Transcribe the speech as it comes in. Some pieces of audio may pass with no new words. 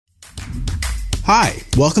Hi,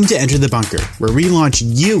 welcome to Enter the Bunker, where we launch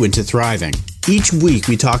you into thriving. Each week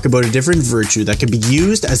we talk about a different virtue that can be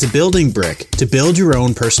used as a building brick to build your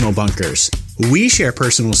own personal bunkers. We share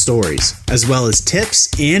personal stories, as well as tips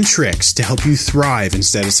and tricks to help you thrive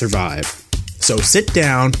instead of survive. So sit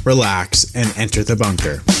down, relax, and enter the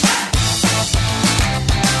bunker.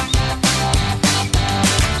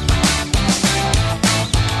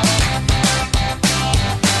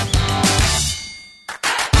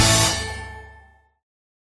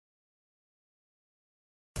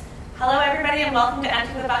 Hello everybody and welcome to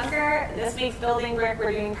Enter the Bunker. This week's building brick,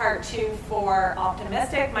 we're doing part 2 for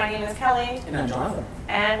Optimistic. My name is Kelly. And I'm Jonathan.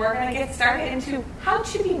 And we're going to get started into how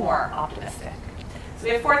to be more optimistic. So we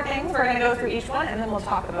have 4 things. We're going to go through each one and then we'll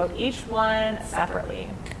talk about each one separately.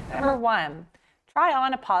 Number 1, try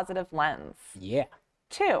on a positive lens. Yeah.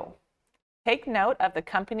 2, take note of the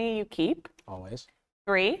company you keep. Always.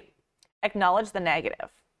 3, acknowledge the negative.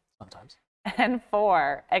 Sometimes. And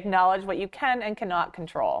 4, acknowledge what you can and cannot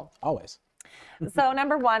control. Always. So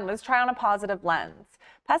number 1 was try on a positive lens.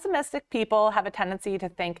 Pessimistic people have a tendency to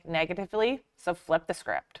think negatively, so flip the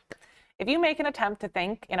script. If you make an attempt to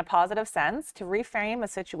think in a positive sense, to reframe a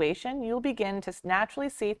situation, you'll begin to naturally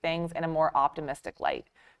see things in a more optimistic light.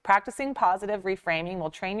 Practicing positive reframing will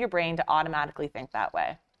train your brain to automatically think that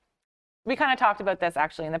way. We kind of talked about this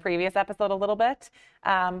actually in the previous episode a little bit,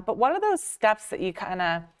 but what are those steps that you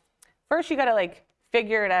first you got to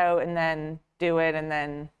figure it out and then do it and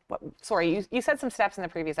then, you said some steps in the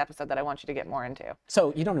previous episode that I want you to get more into.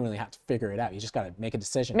 So you don't really have to figure it out. You just got to make a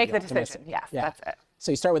decision. Make the decision, yes, yeah. That's it.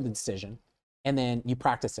 So you start with the decision and then you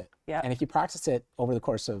practice it. Yep. And if you practice it over the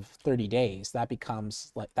course of 30 days, that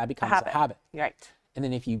becomes a habit. Right. And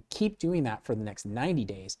then if you keep doing that for the next 90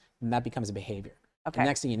 days, then that becomes a behavior. Okay. And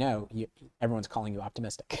next thing you know, everyone's calling you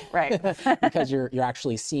optimistic. Right. Because you're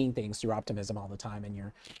actually seeing things through optimism all the time, and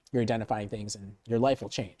you're identifying things, and your life will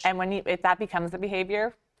change. And if that becomes the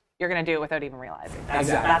behavior, you're going to do it without even realizing.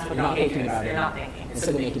 Exactly. That's what you're not thinking behavior about is. it. You're not thinking.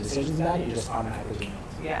 Instead of making decisions about it, you're just automatically doing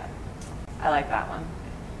it. Yeah. I like that one.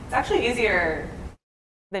 It's actually easier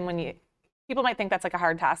than people might think that's a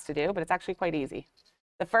hard task to do, but it's actually quite easy.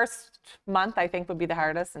 The first month, I think, would be the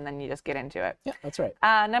hardest, and then you just get into it. Yeah, that's right.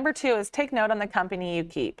 Number 2 is take note on the company you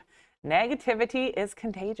keep. Negativity is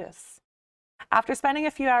contagious. After spending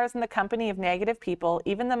a few hours in the company of negative people,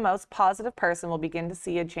 even the most positive person will begin to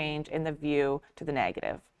see a change in the view to the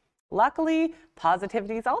negative. Luckily,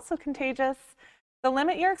 positivity is also contagious. So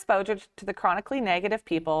limit your exposure to the chronically negative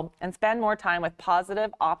people and spend more time with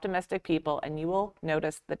positive, optimistic people, and you will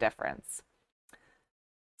notice the difference.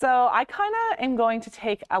 So I kind of am going to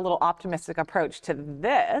take a little optimistic approach to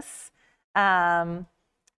this.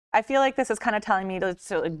 I feel like this is kind of telling me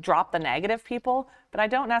to drop the negative people, but I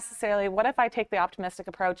don't necessarily. What if I take the optimistic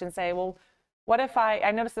approach and say, well, what if I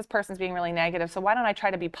notice this person's being really negative, so why don't I try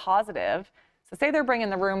to be positive? So say they're bringing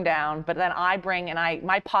the room down, but then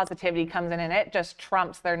my positivity comes in and it just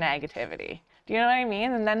trumps their negativity. Do you know what I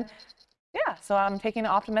mean? And then, yeah, so I'm taking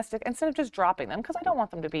an optimistic instead of just dropping them because I don't want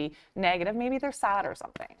them to be negative. Maybe they're sad or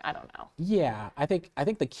something. I don't know. Yeah, I think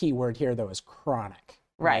the key word here though is chronic.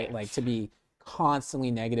 Right. Like to be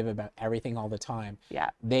constantly negative about everything all the time.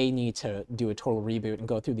 Yeah. They need to do a total reboot and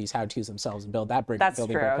go through these how-tos themselves and build that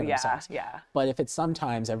building brick for themselves. Yeah. But if it's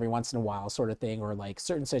sometimes every once in a while sort of thing, or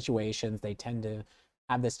certain situations, they tend to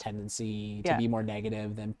have this tendency to be more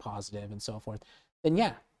negative than positive and so forth, then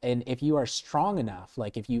yeah. And if you are strong enough,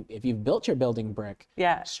 if you've built your building brick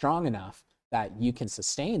strong enough that you can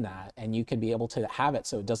sustain that and you can be able to have it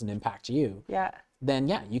so it doesn't impact you, then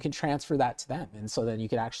yeah, you can transfer that to them. And so then you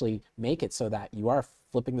can actually make it so that you are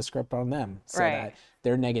flipping the script on them so that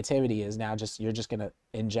their negativity is now you're just going to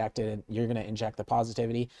inject it and you're going to inject the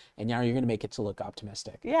positivity and now you're going to make it to look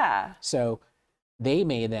optimistic. Yeah. So they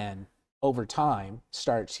may then over time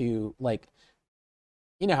start to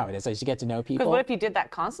you know how it is, as you get to know people. Because what if you did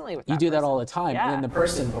that constantly with you that do person? that all the time, and then the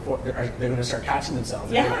person before they're going to start catching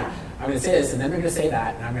themselves. Yeah. I'm going to say this, and then they're going to say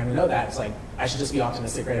that, and I'm going to know that. It's I should just be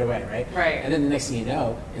optimistic right away, right? Right. And then the next thing you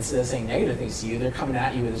know, instead of saying negative things to you, they're coming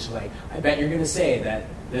at you with I bet you're going to say that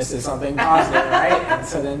this is something positive, right? And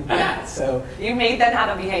so then, so you made them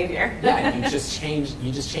have a behavior. Yeah, you just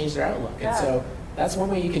changed their outlook, and so that's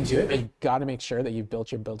one way you can do it. But you got to make sure that you've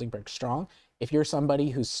built your building brick strong. If you're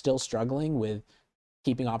somebody who's still struggling with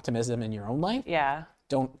keeping optimism in your own life,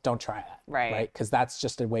 don't try that, right? Because that's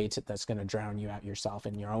just a way that's going to drown you out yourself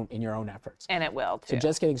in your own efforts. And it will too. So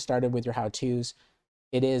just getting started with your how-tos,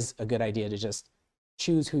 it is a good idea to just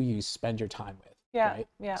choose who you spend your time with. Right?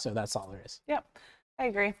 Yeah. So that's all there is. Yep. I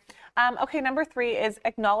agree. Okay, number 3 is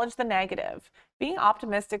acknowledge the negative. Being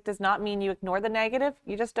optimistic does not mean you ignore the negative.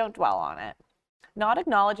 You just don't dwell on it. Not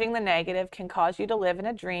acknowledging the negative can cause you to live in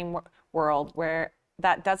a dream world where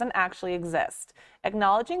that doesn't actually exist.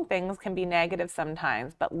 Acknowledging things can be negative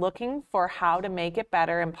sometimes, but looking for how to make it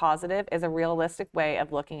better and positive is a realistic way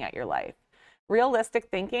of looking at your life. Realistic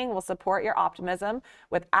thinking will support your optimism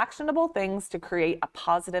with actionable things to create a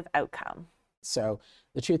positive outcome. So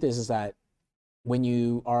the truth is that when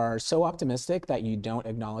you are so optimistic that you don't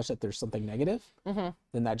acknowledge that there's something negative,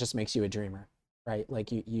 then that just makes you a dreamer, right?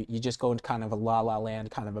 Like you just go into kind of a la land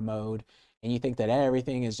kind of a mode, and you think that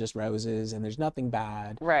everything is just roses and there's nothing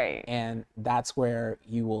bad. Right. And that's where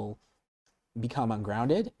you will become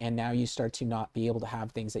ungrounded, and now you start to not be able to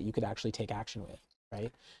have things that you could actually take action with,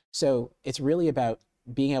 right? So it's really about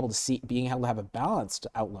being able to have a balanced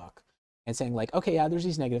outlook and saying like, okay, yeah, there's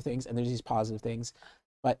these negative things and there's these positive things,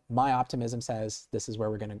 but my optimism says this is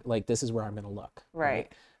where this is where I'm gonna look.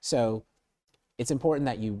 Right. So it's important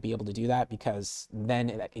that you be able to do that, because then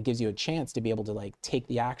it gives you a chance to be able to like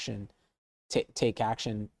take action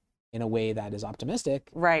in a way that is optimistic,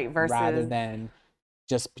 right? Versus rather than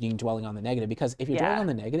just dwelling on the negative. Because if you're dwelling on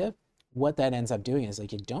the negative, what that ends up doing is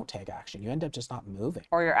like you don't take action. You end up just not moving.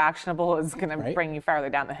 Or your actionable is going to bring you farther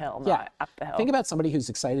down the hill, not up the hill. Think about somebody who's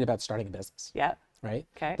excited about starting a business. Yeah. Right?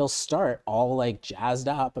 Okay. They'll start all like jazzed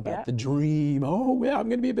up about the dream. Oh yeah, I'm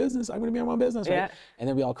going to be a business. I'm going to be my own business, right? Yeah. And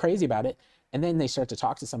they'll be all crazy about it. And then they start to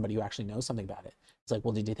talk to somebody who actually knows something about it. It's like,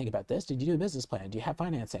 well, did you think about this? Did you do a business plan? Do you have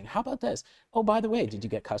financing? How about this? Oh, by the way, did you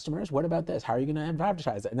get customers? What about this? How are you going to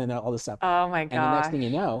advertise it? And then all this stuff. Oh my God. And the next thing you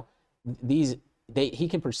know, he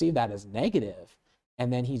can perceive that as negative.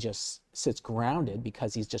 And then he just sits grounded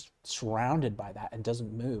because he's just surrounded by that and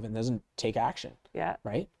doesn't move and doesn't take action. Yeah.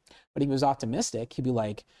 Right? But if he was optimistic, he'd be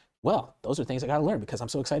like, well, those are things I got to learn because I'm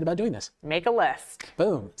so excited about doing this. Make a list.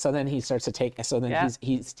 Boom. So then he starts to take,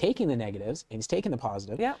 he's taking the negatives and he's taking the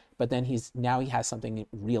positive, but then he has something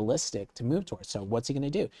realistic to move towards. So what's he going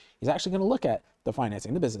to do? He's actually going to look at the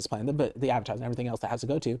financing, the business plan, the advertising, everything else that has to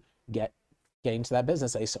go to getting to that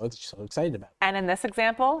business that he's so excited about. And in this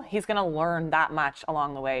example, he's going to learn that much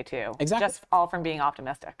along the way too. Exactly. Just all from being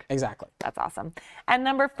optimistic. Exactly. That's awesome. And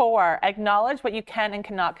number 4, acknowledge what you can and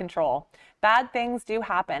cannot control. Bad things do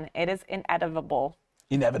happen. It is inevitable.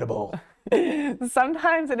 Inevitable.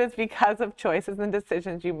 Sometimes it is because of choices and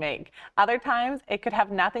decisions you make. Other times it could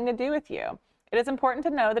have nothing to do with you. It is important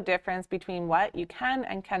to know the difference between what you can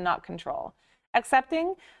and cannot control.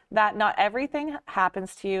 Accepting that not everything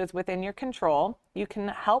happens to you is within your control, can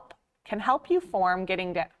help you from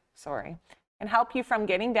getting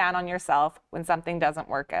down on yourself when something doesn't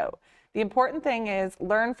work out. The important thing is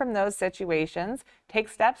learn from those situations, take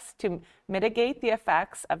steps to mitigate the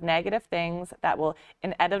effects of negative things that will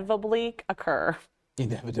inevitably occur.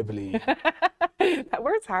 Inevitably. That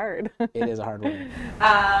word's hard. It is a hard word.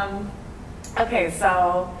 Okay,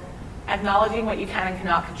 so acknowledging what you can and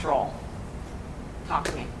cannot control. Talk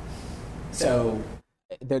to me. So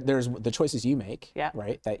there's the choices you make, yeah,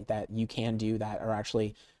 right? That you can do that are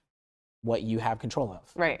actually what you have control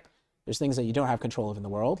of. Right. There's things that you don't have control of in the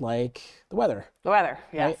world, like the weather. The weather,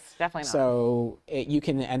 yes, right? Definitely not. So you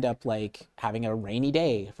can end up like having a rainy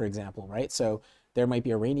day, for example, right? So there might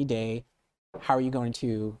be a rainy day. How are you going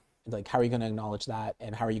to acknowledge that?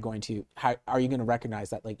 And how are you going to recognize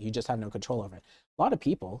that like you just have no control over it? A lot of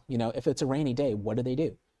people, if it's a rainy day, what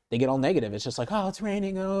do? They get all negative. It's just like, oh, it's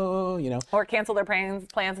raining, Or cancel their plans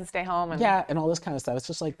and stay home. And all this kind of stuff. It's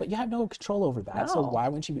just like, but you have no control over that. No. So why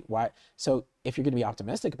wouldn't you so if you're going to be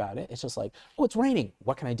optimistic about it, it's just like, oh, it's raining.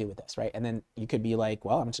 What can I do with this, right? And then you could be like,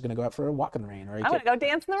 well, I'm just going to go out for a walk in the rain. Or I'm going to go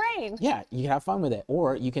dance in the rain. Yeah, you can have fun with it.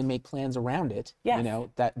 Or you can make plans around it,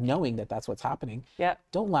 that knowing that that's what's happening. Yeah.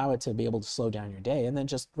 Don't allow it to be able to slow down your day. And then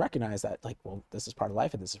just recognize that, like, well, this is part of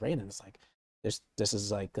life and this is rain. And it's like, this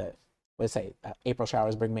is like let's say April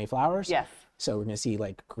showers bring May flowers. Yes. So we're going to see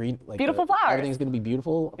like green, like beautiful flowers. Everything's going to be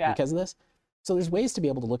beautiful because of this. So there's ways to be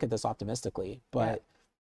able to look at this optimistically, but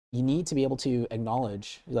you need to be able to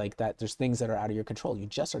acknowledge like that there's things that are out of your control. You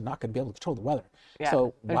just are not going to be able to control the weather. Yeah.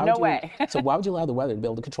 So there's no way. So why would you allow the weather to be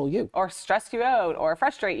able to control you? Or stress you out or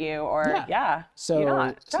frustrate you or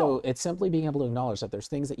So it's simply being able to acknowledge that there's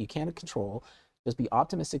things that you can't control, just be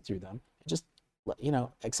optimistic through them, and just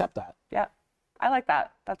accept that. Yeah. I like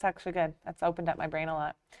that. That's actually good. That's opened up my brain a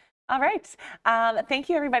lot. All right. Thank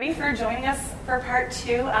you, everybody, for joining us for part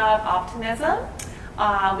 2 of Optimism.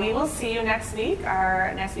 We will see you next week.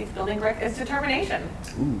 Our next week's building brick is determination.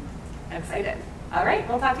 Ooh. I'm excited. All right.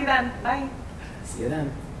 We'll talk to you then. Bye. See you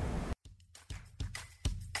then.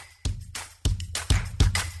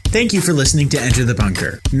 Thank you for listening to Enter the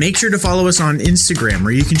Bunker. Make sure to follow us on Instagram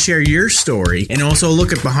where you can share your story and also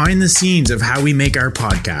look at behind the scenes of how we make our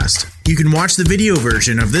podcast. You can watch the video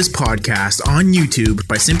version of this podcast on YouTube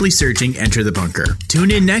by simply searching Enter the Bunker.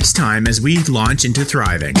 Tune in next time as we launch into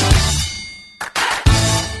thriving.